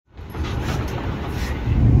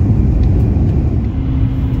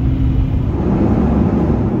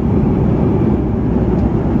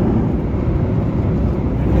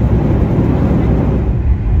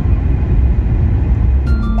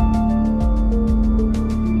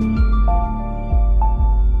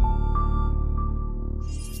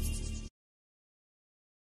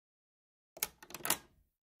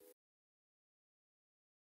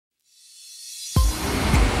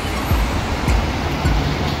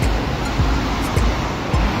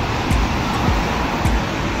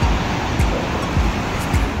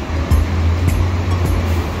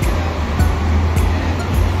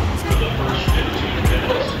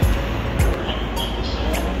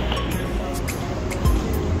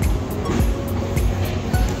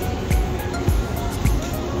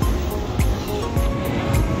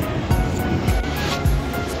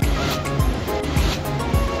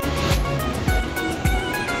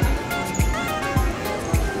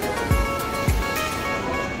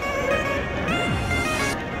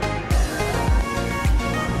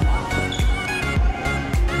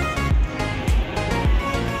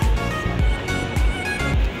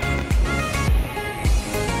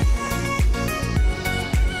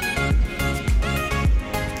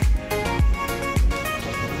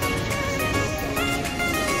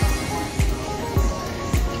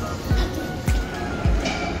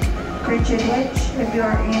Chidwich. If you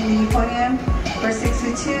are in the podium, for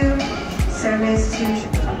 622, service to...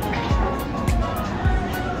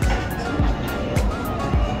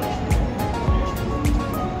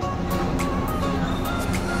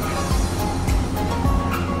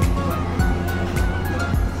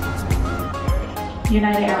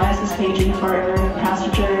 United Airlines is staging for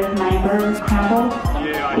passenger Nyberg travel.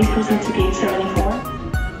 Please proceed to gate 74.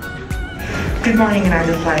 Good morning,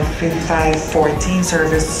 United Flight 5514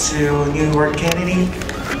 service to New York Kennedy.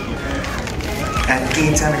 At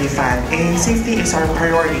gate 75A, safety is our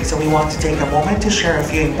priority, so we want to take a moment to share a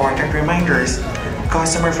few important reminders.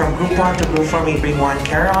 Customer from Group 1 to Group 4 may bring one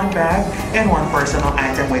carry-on bag and one personal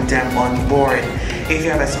item with them on board. If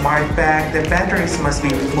you have a smart bag, the batteries must be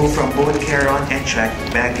removed from both carry-on and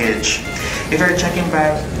checked baggage. If you're checking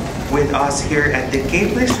bag with us here at the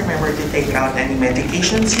gate, please remember to take out any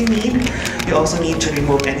medications you need. You also need to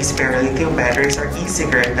remove any spare lithium batteries or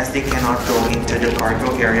e-cigarette as they cannot go into the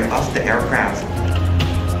cargo area of the aircraft.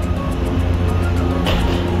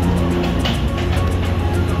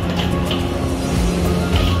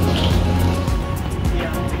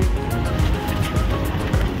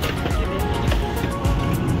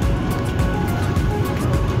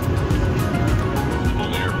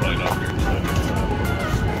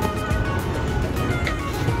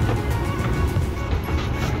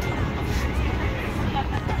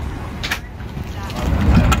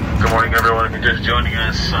 Just joining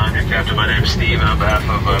us, I'm your captain. My name's Steve, and on behalf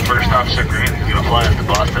of First Officer Grant, who's going to fly us to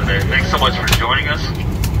Boston today. Thanks so much for joining us.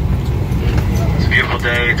 It's a beautiful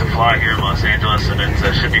day to fly here in Los Angeles, and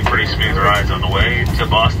it should be pretty smooth rides on the way to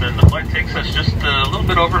Boston. The flight takes us just a little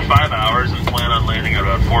bit over 5 hours, and plan on landing at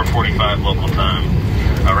about 4:45 local time.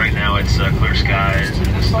 Right now it's clear skies and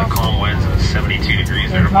just the calm winds, and it's 72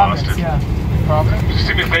 degrees there in Boston. Just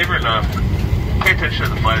do me a favor and pay attention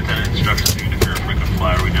to the flight attendant instructions.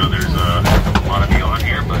 We know there's a lot of you on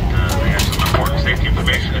here, but they have some important safety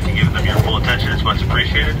information. If you give them your full attention, it's much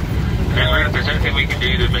appreciated. And if there's anything we can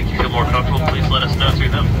do to make you feel more comfortable, please let us know through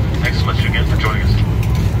them. Thanks so much again for joining us.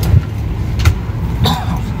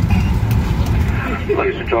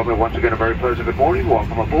 Ladies and gentlemen, once again, a very pleasant good morning.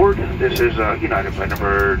 Welcome aboard. This is United Flight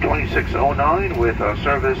number 2609 with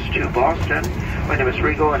service to Boston. My name is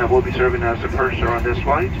Rigo, and I will be serving as the purser on this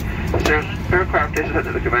flight. This aircraft is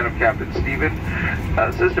under the command of Captain Stephen,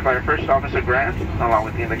 assisted by First Officer Grant. Along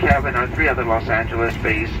with me in the cabin are 3 other Los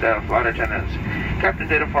Angeles-based flight attendants. Captain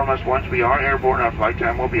did inform us once we are airborne, our flight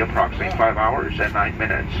time will be approximately 5 hours and 9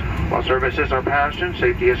 minutes. While service is our passion,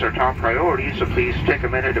 safety is our top priority, so please take a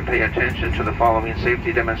minute to pay attention to the following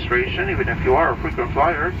safety demonstration, even if you are a frequent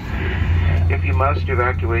flyer. If you must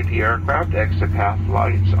evacuate the aircraft, exit path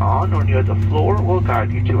lights on or near the floor will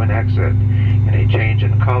guide you to an exit. Any change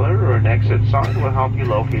in color or an exit sign will help you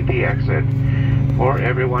locate the exit. For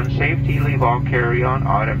everyone's safety, leave all carry-on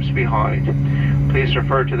items behind. Please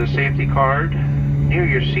refer to the safety card near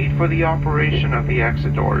your seat for the operation of the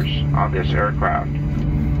exit doors on this aircraft.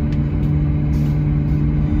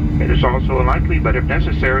 It is also unlikely, but if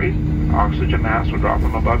necessary, oxygen masks will drop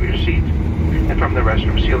from above your seat and from the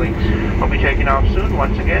restroom ceilings. We'll be taking off soon.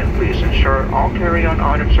 Once again, please ensure all carry-on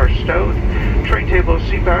items are stowed. Tray tables,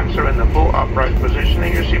 seat backs are in the full upright position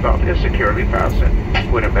and your seatbelt is securely fastened.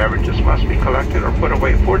 Food and beverages must be collected or put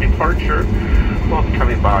away for departure. We'll be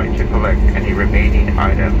coming by to collect any remaining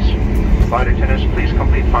items. Flight attendants, please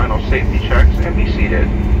complete final safety checks and be seated.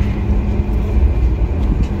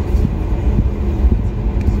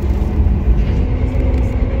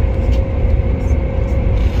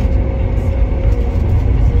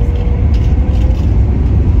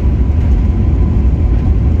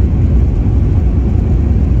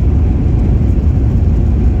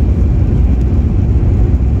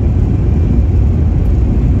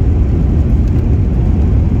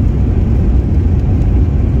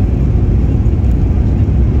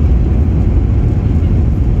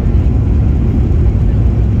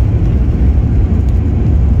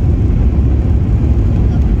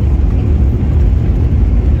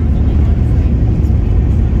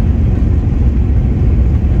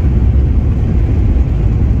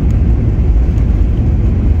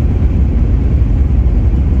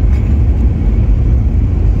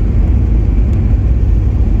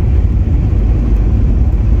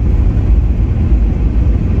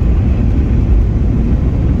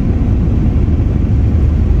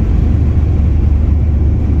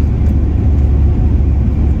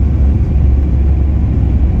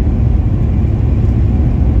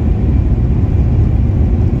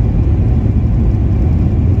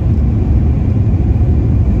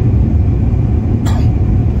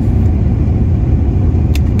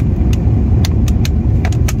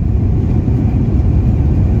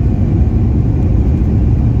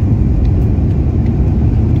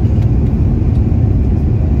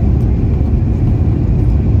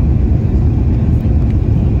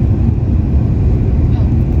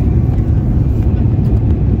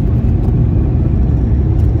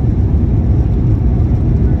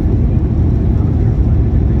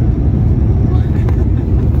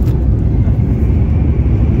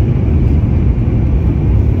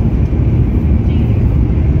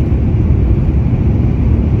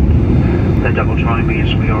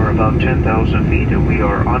 about 10,000 feet, and we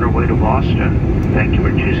are on our way to Boston. Thank you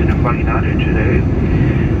for choosing to fly United today.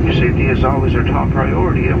 Your safety is always our top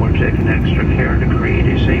priority, and we're taking extra care to create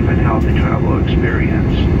a safe and healthy travel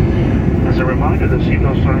experience. As a reminder, the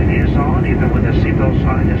seatbelt sign is on, even when the seatbelt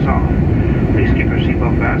sign is off. Please keep your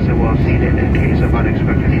seatbelt fastened while seated in case of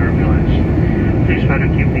unexpected turbulence. Please better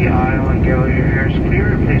keep the aisle and gallery areas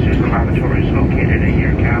clear, and please use the lavatories located in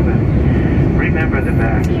your cabin. Remember, the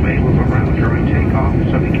bags may move around during takeoff,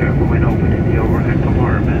 so be careful when opening the overhead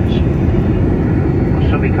compartments. We'll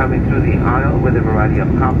still be coming through the aisle with a variety of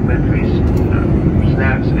complimentary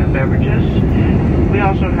snacks and beverages. We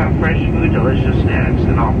also have fresh food, delicious snacks,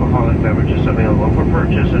 and alcoholic beverages available for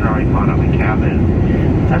purchase in our economy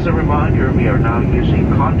cabin. As a reminder, we are now using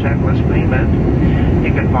contactless payment.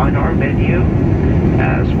 You can find our menu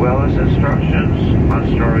as well as instructions on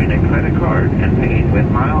storing a credit card and paying with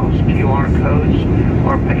miles, QR codes,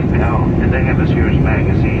 or PayPal in the Hemispheres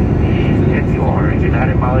magazine. If you are a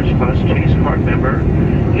United Mileage Plus Chase card member,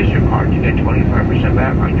 use your card to get 25%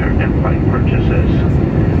 back on your in-flight purchases.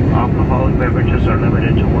 Alcoholic beverages are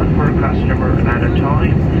limited to one per customer at a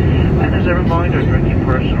time. And as a reminder, drinking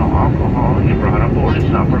personal alcohol you brought on board is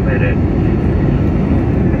not permitted.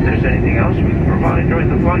 If there's anything else we can provide during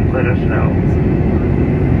the flight, let us know.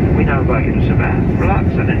 We now invite you to sit back, relax,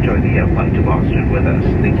 and enjoy the flight to Boston with us.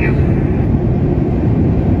 Thank you.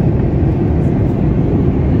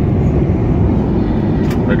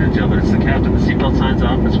 Ladies and gentlemen, it's the captain. The seatbelt sign's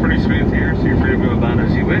off. It's pretty smooth here, so you're free to go about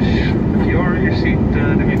as you wish. If you are in your seat,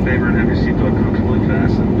 do me a favor and have your seatbelt comfortably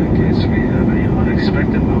fastened in case we have any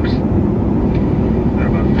unexpected moves. Got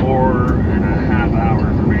about 4.5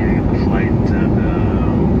 hours remaining in the flight,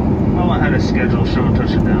 and well, I had a schedule showing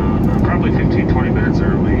touching down probably 15-20 minutes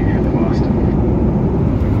early in Boston.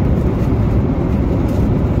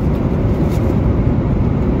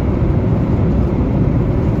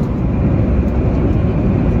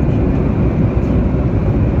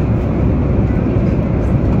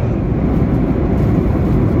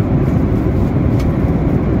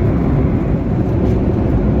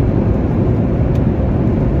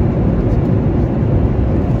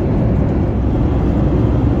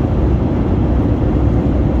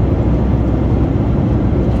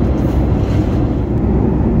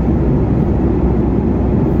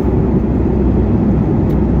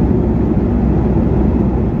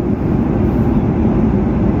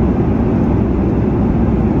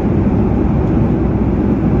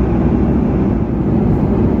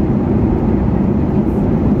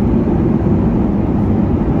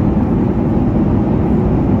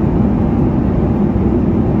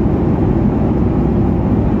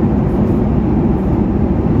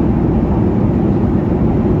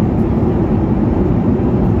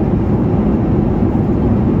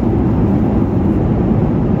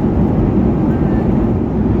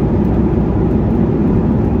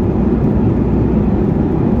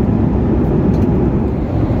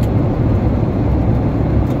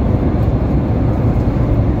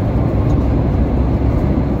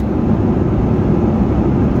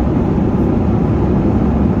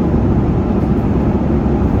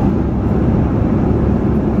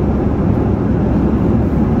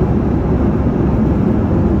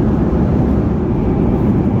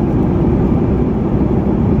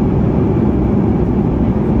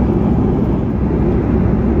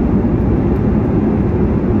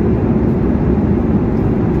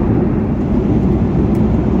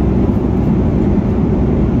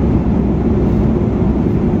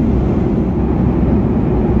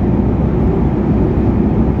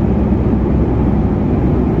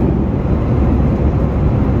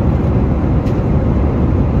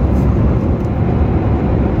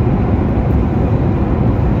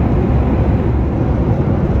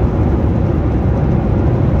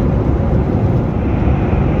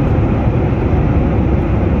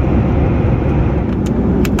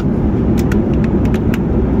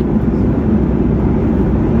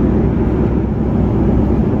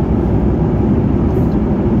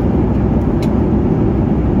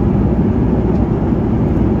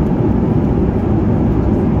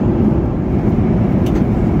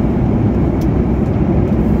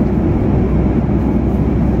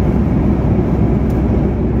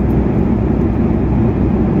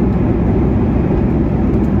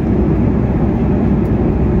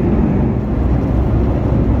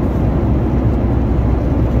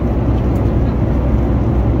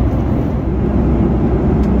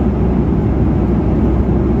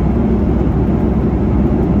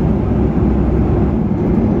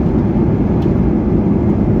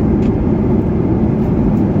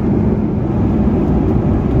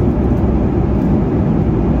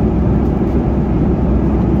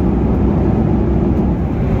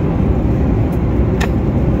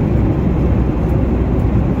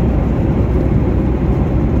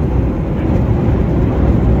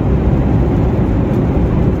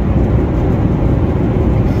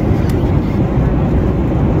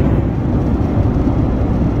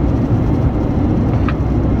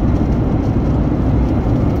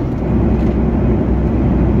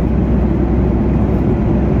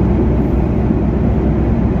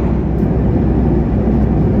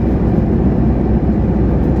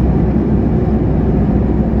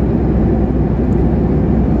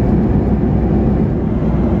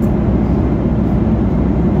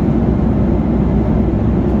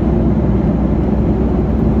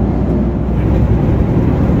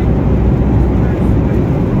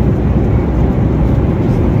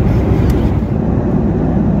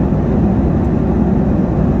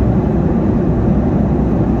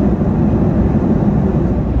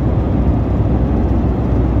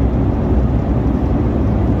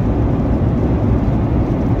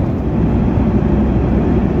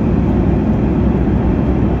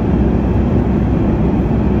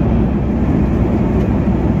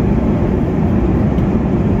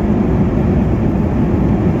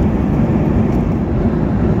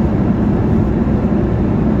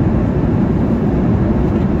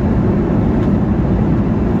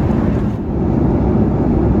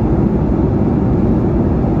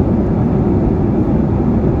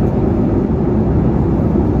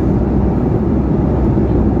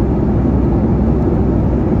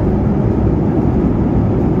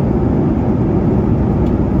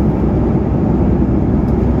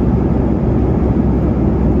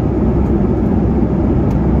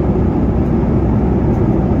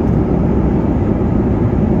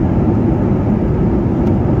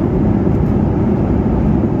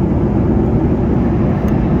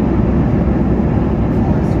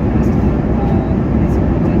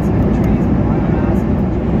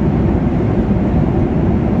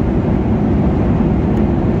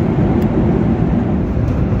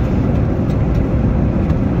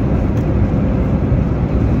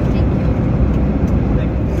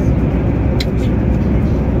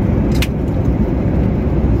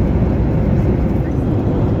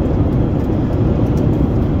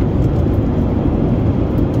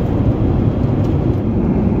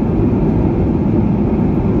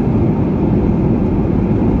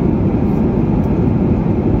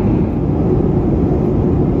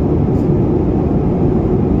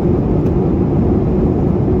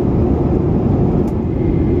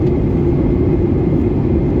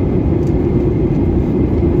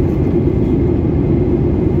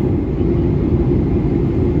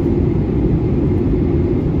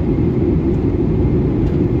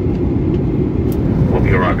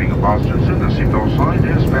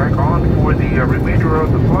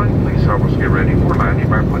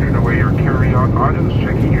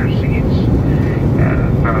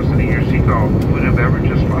 fastening your seatbelt. Food and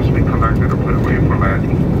beverages must be collected or put away for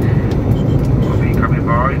landing. We'll be coming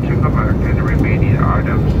by to collect any remaining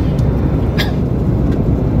items.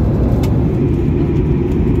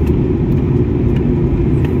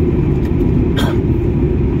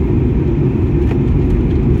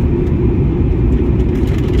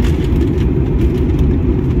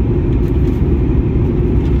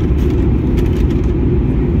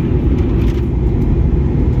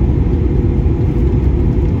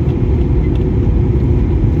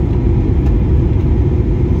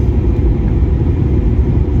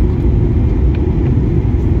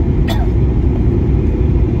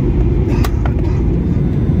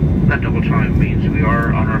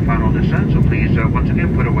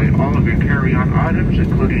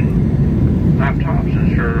 Including laptops,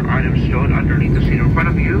 ensure items stored underneath the seat in front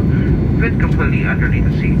of you, fit completely underneath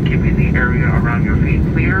the seat, keeping the area around your feet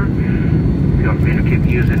clear. Feel free to keep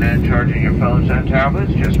using and charging your phones and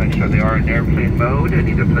tablets. Just make sure they are in airplane mode and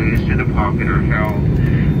either placed in a pocket or held.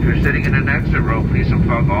 If you're sitting in an exit row, please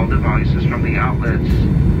unplug all devices from the outlets.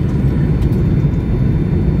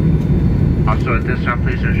 Also at this time,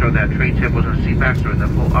 please ensure that tray tables and seat backs are in the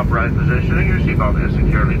full upright position and your seatbelt is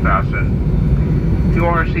securely fastened. If you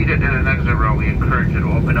are seated in an exit row, we encourage you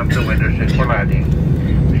to open up the window seat for landing.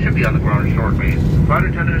 We should be on the ground shortly. Flight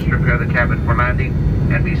attendants, prepare the cabin for landing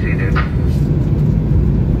and be seated.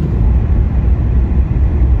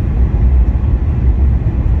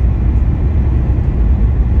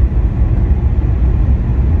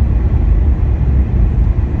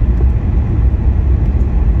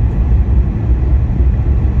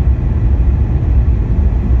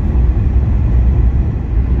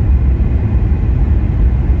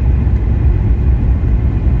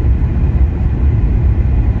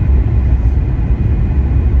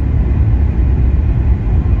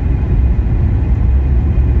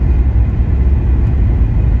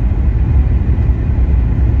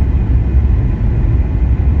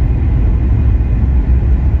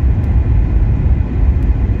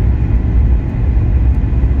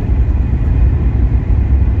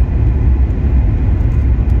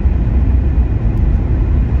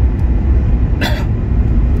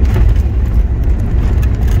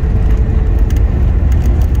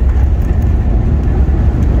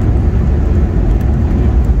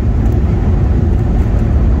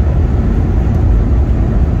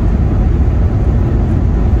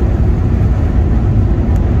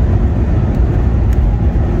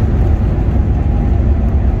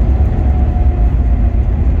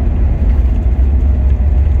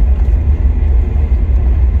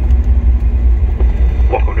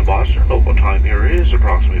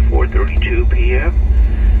 Approximately 4:32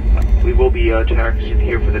 p.m. We will be taxiing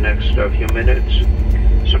here for the next few minutes,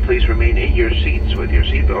 so please remain in your seats with your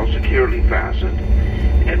seatbelt securely fastened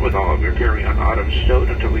and with all of your carry-on items stowed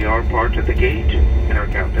until we are parked at the gate and our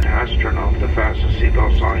captain has turned off the fasten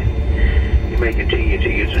seatbelt sign. You may continue to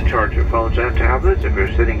use and charge your phones and tablets. If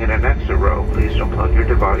you're sitting in an exit row, please don't plug your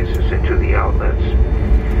devices into the outlets.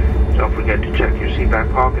 Don't forget to check your seat back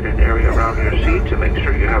pocket and area around your seat to make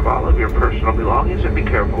sure you have all of your personal belongings, and be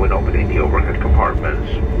careful when opening the overhead compartments.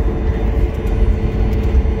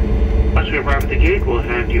 Once we arrive at the gate, we'll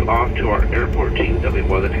hand you off to our airport team. They'll be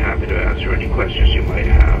more than happy to answer any questions you might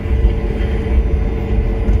have.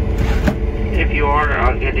 If you are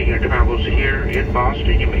ending your travels here in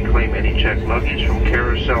Boston, you may claim any checked luggage from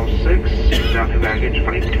Carousel 6 down to baggage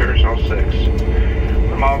claim Carousel 6.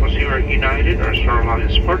 From all of us here at United, our Star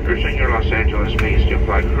Alliance partners, and your Los Angeles-based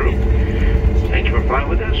flight crew, thank you for flying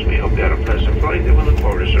with us. We hope you had a pleasant flight, and we look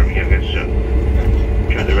forward to serving you again soon.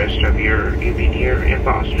 Enjoy the rest of your evening here in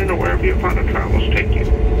Boston or wherever your final travels take you.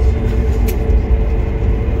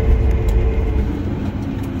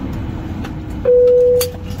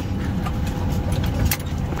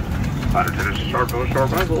 Flight attendants, Starboard,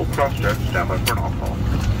 Starboard, will cross-check, stand by for an all-call.